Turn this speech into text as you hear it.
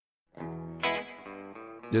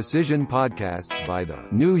Decision podcasts by the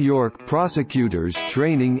New York Prosecutors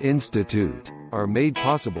Training Institute are made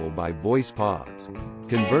possible by VoicePods.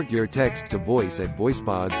 Convert your text to voice at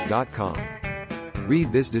voicepods.com.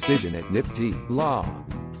 Read this decision at NYPTI Law.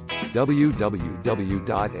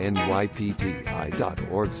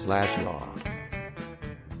 www.nypti.org/law.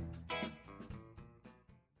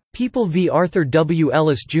 People v. Arthur W.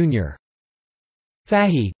 Ellis, Jr.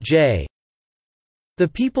 Fahey, J. The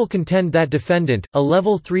people contend that defendant, a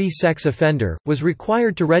Level 3 sex offender, was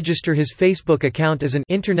required to register his Facebook account as an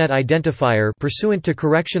Internet identifier pursuant to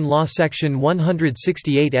Correction Law Section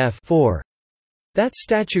 168 F-4. That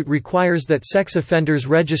statute requires that sex offenders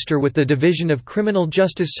register with the Division of Criminal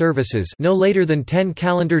Justice Services no later than 10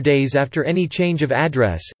 calendar days after any change of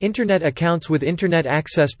address. Internet accounts with Internet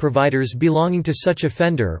access providers belonging to such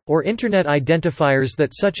offender, or Internet identifiers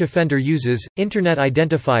that such offender uses. Internet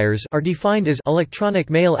identifiers are defined as electronic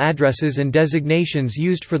mail addresses and designations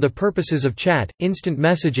used for the purposes of chat, instant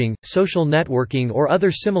messaging, social networking, or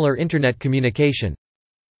other similar Internet communication.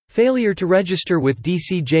 Failure to register with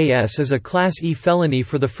DCJS is a Class E felony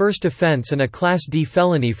for the first offense and a Class D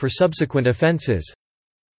felony for subsequent offenses.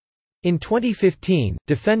 In 2015,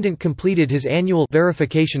 defendant completed his annual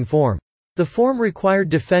verification form. The form required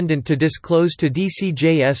defendant to disclose to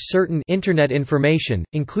DCJS certain Internet information,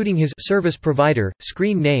 including his service provider,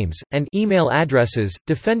 screen names, and email addresses.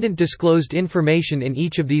 Defendant disclosed information in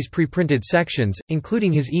each of these preprinted sections,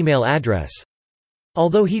 including his email address.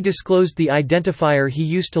 Although he disclosed the identifier he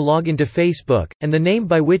used to log into Facebook, and the name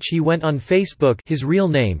by which he went on Facebook, his real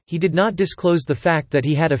name, he did not disclose the fact that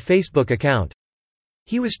he had a Facebook account.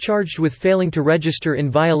 He was charged with failing to register in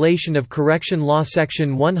violation of Correction Law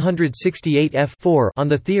Section 168 F-4 on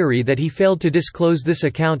the theory that he failed to disclose this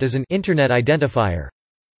account as an Internet identifier.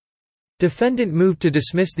 Defendant moved to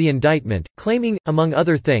dismiss the indictment, claiming, among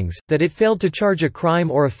other things, that it failed to charge a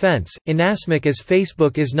crime or offense. Inasmuch as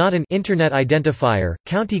Facebook is not an Internet identifier,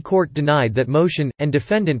 county court denied that motion, and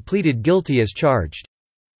defendant pleaded guilty as charged.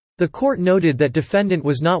 The court noted that defendant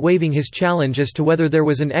was not waiving his challenge as to whether there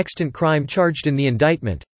was an extant crime charged in the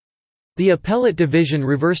indictment. The appellate division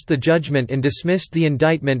reversed the judgment and dismissed the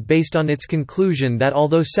indictment based on its conclusion that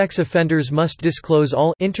although sex offenders must disclose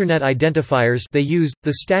all Internet identifiers they use,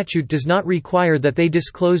 the statute does not require that they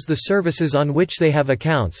disclose the services on which they have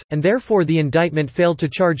accounts, and therefore the indictment failed to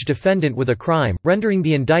charge defendant with a crime, rendering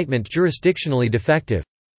the indictment jurisdictionally defective.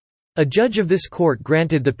 A judge of this court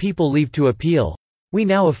granted the people leave to appeal. We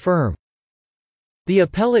now affirm. The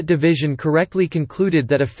appellate division correctly concluded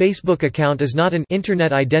that a Facebook account is not an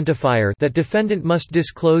Internet identifier that defendant must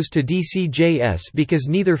disclose to DCJS because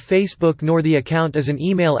neither Facebook nor the account is an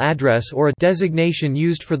email address or a designation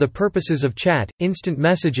used for the purposes of chat, instant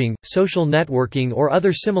messaging, social networking, or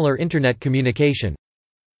other similar Internet communication.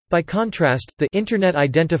 By contrast, the Internet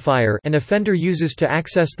identifier an offender uses to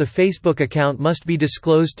access the Facebook account must be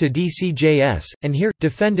disclosed to DCJS, and here,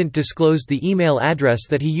 defendant disclosed the email address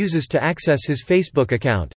that he uses to access his Facebook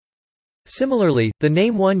account. Similarly, the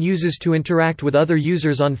name one uses to interact with other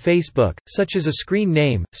users on Facebook, such as a screen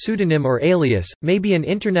name, pseudonym or alias, may be an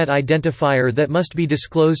Internet identifier that must be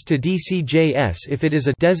disclosed to DCJS if it is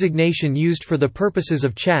a designation used for the purposes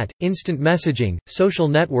of chat, instant messaging, social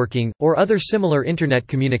networking, or other similar Internet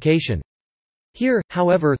communication. Here,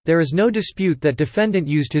 however, there is no dispute that defendant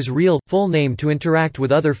used his real, full name to interact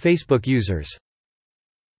with other Facebook users.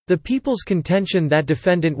 The people's contention that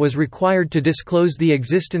defendant was required to disclose the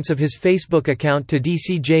existence of his Facebook account to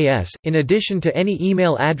DCJS, in addition to any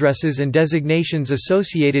email addresses and designations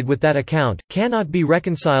associated with that account, cannot be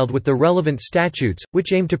reconciled with the relevant statutes,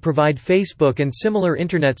 which aim to provide Facebook and similar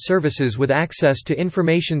Internet services with access to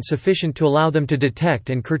information sufficient to allow them to detect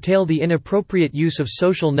and curtail the inappropriate use of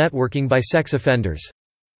social networking by sex offenders.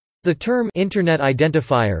 The term Internet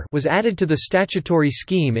identifier was added to the statutory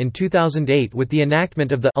scheme in 2008 with the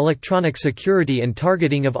enactment of the Electronic Security and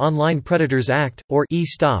Targeting of Online Predators Act, or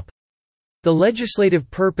e-STOP. The legislative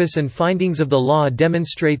purpose and findings of the law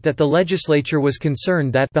demonstrate that the legislature was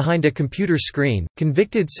concerned that behind a computer screen,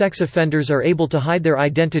 convicted sex offenders are able to hide their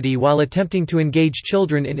identity while attempting to engage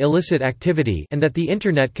children in illicit activity, and that the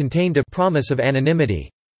Internet contained a promise of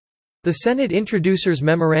anonymity. The Senate Introducer's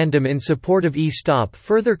Memorandum in support of e-STOP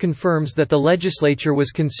further confirms that the legislature was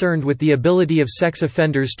concerned with the ability of sex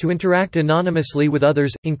offenders to interact anonymously with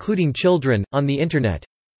others, including children, on the Internet.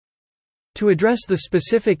 To address the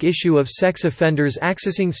specific issue of sex offenders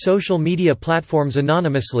accessing social media platforms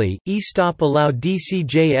anonymously, eStop allowed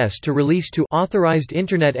DCJS to release to authorized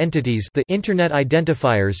Internet entities the Internet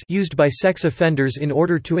identifiers used by sex offenders in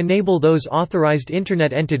order to enable those authorized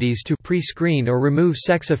Internet entities to pre-screen or remove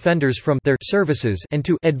sex offenders from their services and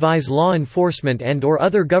to advise law enforcement and/or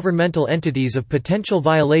other governmental entities of potential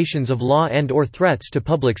violations of law and/or threats to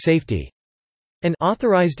public safety. An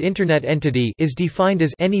authorized Internet entity is defined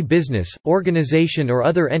as any business, organization or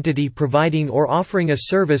other entity providing or offering a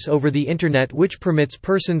service over the Internet which permits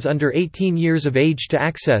persons under 18 years of age to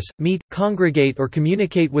access, meet, congregate or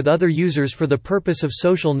communicate with other users for the purpose of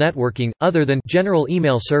social networking, other than general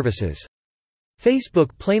email services. Facebook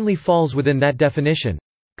plainly falls within that definition.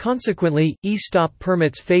 Consequently, eStop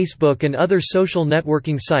permits Facebook and other social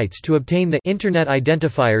networking sites to obtain the Internet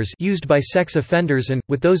identifiers used by sex offenders and,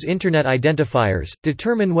 with those Internet identifiers,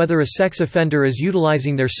 determine whether a sex offender is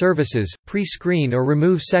utilizing their services, pre-screen or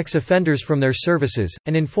remove sex offenders from their services,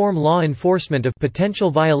 and inform law enforcement of potential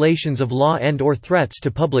violations of law and/or threats to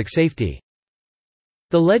public safety.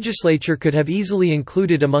 The legislature could have easily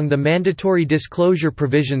included among the mandatory disclosure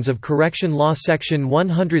provisions of Correction Law Section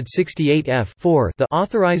 168(f)(4) the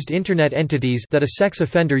authorized Internet entities that a sex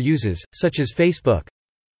offender uses, such as Facebook.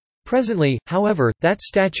 Presently, however, that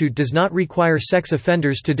statute does not require sex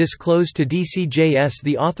offenders to disclose to DCJS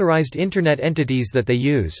the authorized Internet entities that they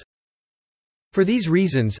use. For these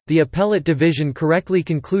reasons, the Appellate Division correctly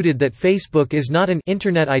concluded that Facebook is not an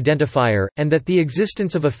Internet identifier, and that the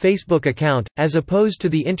existence of a Facebook account, as opposed to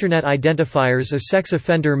the Internet identifiers a sex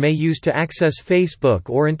offender may use to access Facebook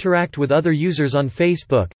or interact with other users on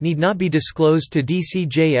Facebook, need not be disclosed to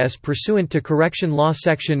DCJS pursuant to Correction Law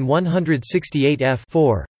Section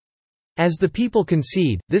 168(f)(4). As the people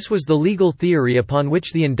concede, this was the legal theory upon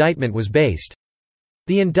which the indictment was based.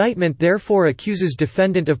 The indictment therefore accuses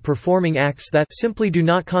defendant of performing acts that simply do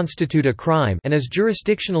not constitute a crime and is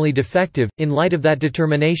jurisdictionally defective. In light of that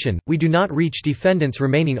determination, we do not reach defendant's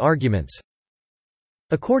remaining arguments.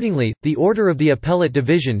 Accordingly, the order of the Appellate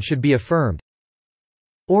Division should be affirmed.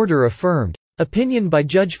 Order affirmed. Opinion by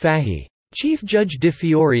Judge Fahy. Chief Judge De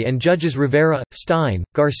Fiori and Judges Rivera, Stein,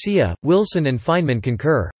 Garcia, Wilson and Feynman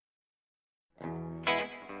concur.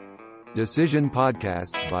 Decision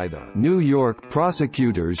podcasts by the New York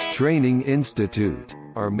Prosecutors Training Institute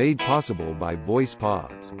are made possible by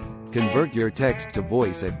VoicePods. Convert your text to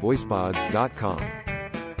voice at voicepods.com.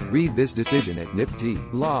 Read this decision at NYPT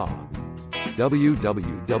Law.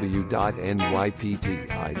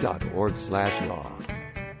 www.nypti.org/law